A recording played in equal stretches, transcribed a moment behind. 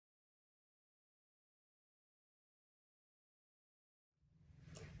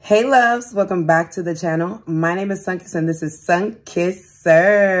Hey loves, welcome back to the channel. My name is Sunkiss and this is Sunkisser.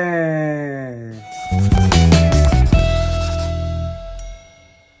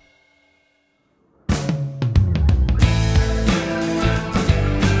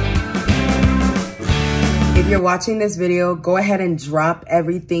 If you're watching this video, go ahead and drop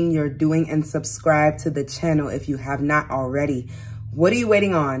everything you're doing and subscribe to the channel if you have not already. What are you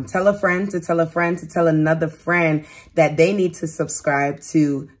waiting on? Tell a friend to tell a friend to tell another friend that they need to subscribe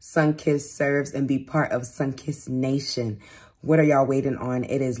to Sunkiss Serves and be part of Sunkiss Nation. What are y'all waiting on?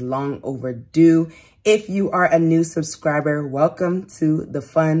 It is long overdue. If you are a new subscriber, welcome to the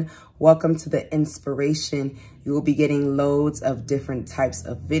fun. Welcome to the inspiration. You will be getting loads of different types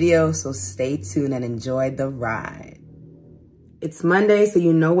of videos, so stay tuned and enjoy the ride. It's Monday, so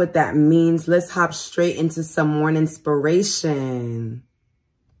you know what that means. Let's hop straight into some morning inspiration.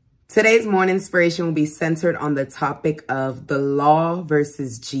 Today's morning inspiration will be centered on the topic of the law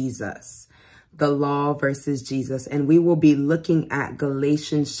versus Jesus. The law versus Jesus. And we will be looking at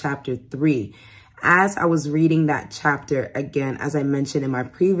Galatians chapter 3. As I was reading that chapter, again, as I mentioned in my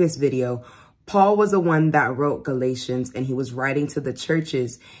previous video, Paul was the one that wrote Galatians, and he was writing to the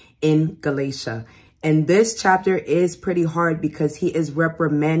churches in Galatia. And this chapter is pretty hard because he is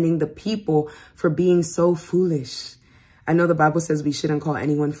reprimanding the people for being so foolish. I know the Bible says we shouldn't call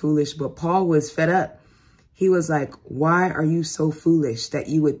anyone foolish, but Paul was fed up. He was like, why are you so foolish that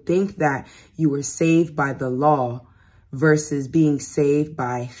you would think that you were saved by the law versus being saved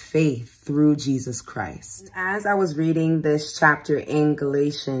by faith through Jesus Christ? As I was reading this chapter in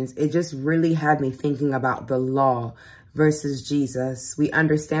Galatians, it just really had me thinking about the law versus Jesus. We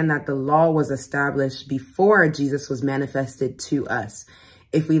understand that the law was established before Jesus was manifested to us.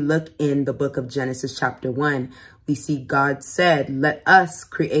 If we look in the book of Genesis chapter 1, we see God said, let us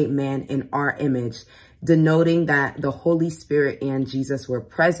create man in our image, denoting that the Holy Spirit and Jesus were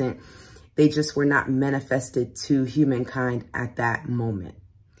present. They just were not manifested to humankind at that moment.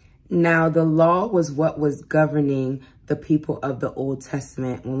 Now, the law was what was governing the people of the Old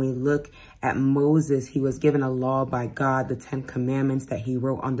Testament. When we look at Moses, he was given a law by God, the 10 Commandments that he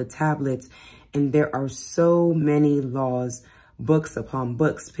wrote on the tablets. And there are so many laws, books upon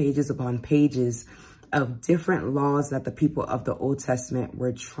books, pages upon pages of different laws that the people of the Old Testament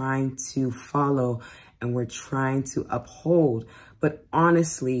were trying to follow and were trying to uphold. But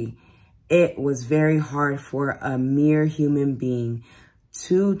honestly, it was very hard for a mere human being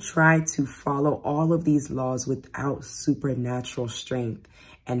to try to follow all of these laws without supernatural strength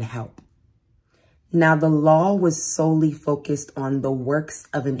and help. Now, the law was solely focused on the works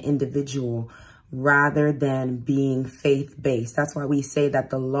of an individual rather than being faith-based. That's why we say that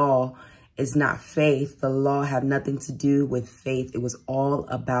the law is not faith. The law had nothing to do with faith. It was all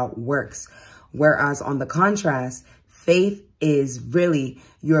about works. Whereas on the contrast, faith is really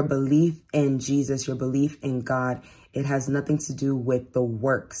your belief in Jesus, your belief in God. It has nothing to do with the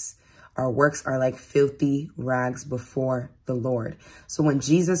works. Our works are like filthy rags before the Lord. So when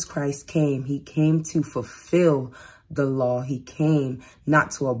Jesus Christ came, he came to fulfill the law. He came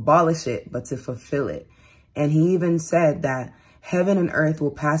not to abolish it, but to fulfill it. And he even said that heaven and earth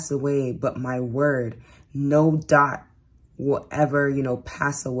will pass away, but my word, no dot will ever,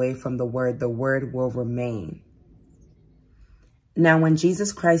 pass away from the word. The word will remain. Now, when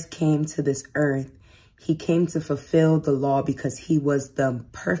Jesus Christ came to this earth, he came to fulfill the law because he was the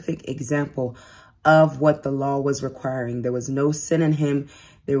perfect example of what the law was requiring. There was no sin in him.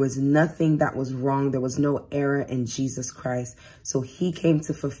 There was nothing that was wrong. There was no error in Jesus Christ. So he came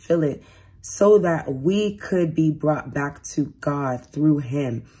to fulfill it so that we could be brought back to God through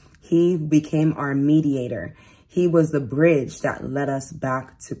him. He became our mediator. He was the bridge that led us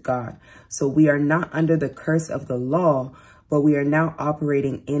back to God. So we are not under the curse of the law, but we are now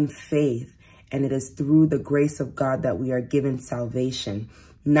operating in faith. And it is through the grace of God that we are given salvation,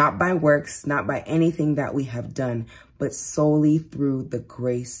 not by works, not by anything that we have done, but solely through the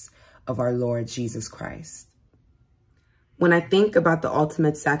grace of our Lord Jesus Christ. When I think about the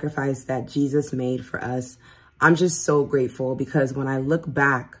ultimate sacrifice that Jesus made for us, I'm just so grateful because when I look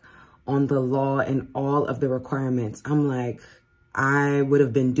back on the law and all of the requirements, I'm like, I would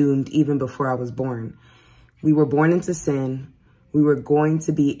have been doomed even before I was born. We were born into sin. We were going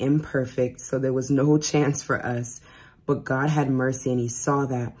to be imperfect, so there was no chance for us. But God had mercy and he saw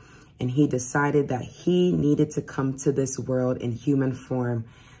that. And he decided that he needed to come to this world in human form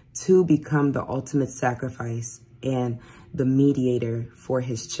to become the ultimate sacrifice and the mediator for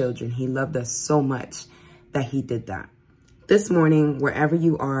his children. He loved us so much that he did that. This morning, wherever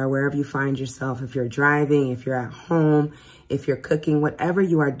you are, wherever you find yourself, if you're driving, if you're at home, if you're cooking, whatever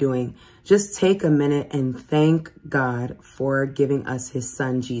you are doing, just take a minute and thank God for giving us his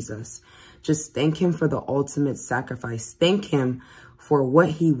son, Jesus. Just thank him for the ultimate sacrifice. Thank him for what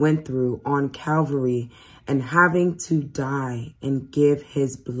he went through on Calvary and having to die and give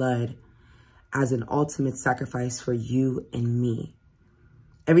his blood as an ultimate sacrifice for you and me.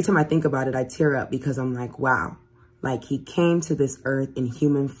 Every time I think about it, I tear up because I'm like, wow, like he came to this earth in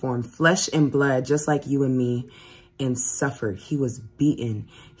human form, flesh and blood, just like you and me, and suffered. He was beaten.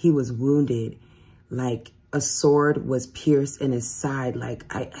 He was wounded. Like a sword was pierced in his side. Like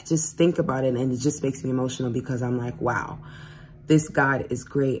I just think about it and it just makes me emotional because I'm like, wow, this God is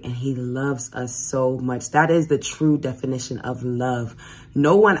great and he loves us so much. That is the true definition of love.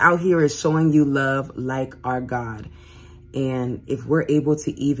 No one out here is showing you love like our God. And if we're able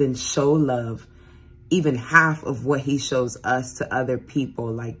to even show love, even half of what he shows us to other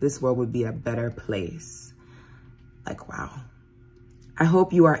people, like this world would be a better place. Like, wow. I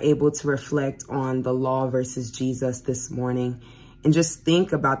hope you are able to reflect on the law versus Jesus this morning and just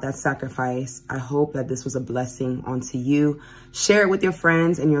think about that sacrifice. I hope that this was a blessing onto you. Share it with your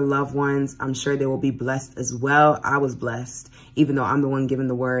friends and your loved ones. I'm sure they will be blessed as well. I was blessed, even though I'm the one giving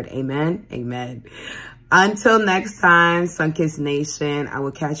the word. Amen. Amen. Until next time, Sunkissed Nation, I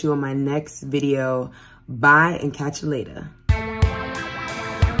will catch you on my next video. Bye and catch you later.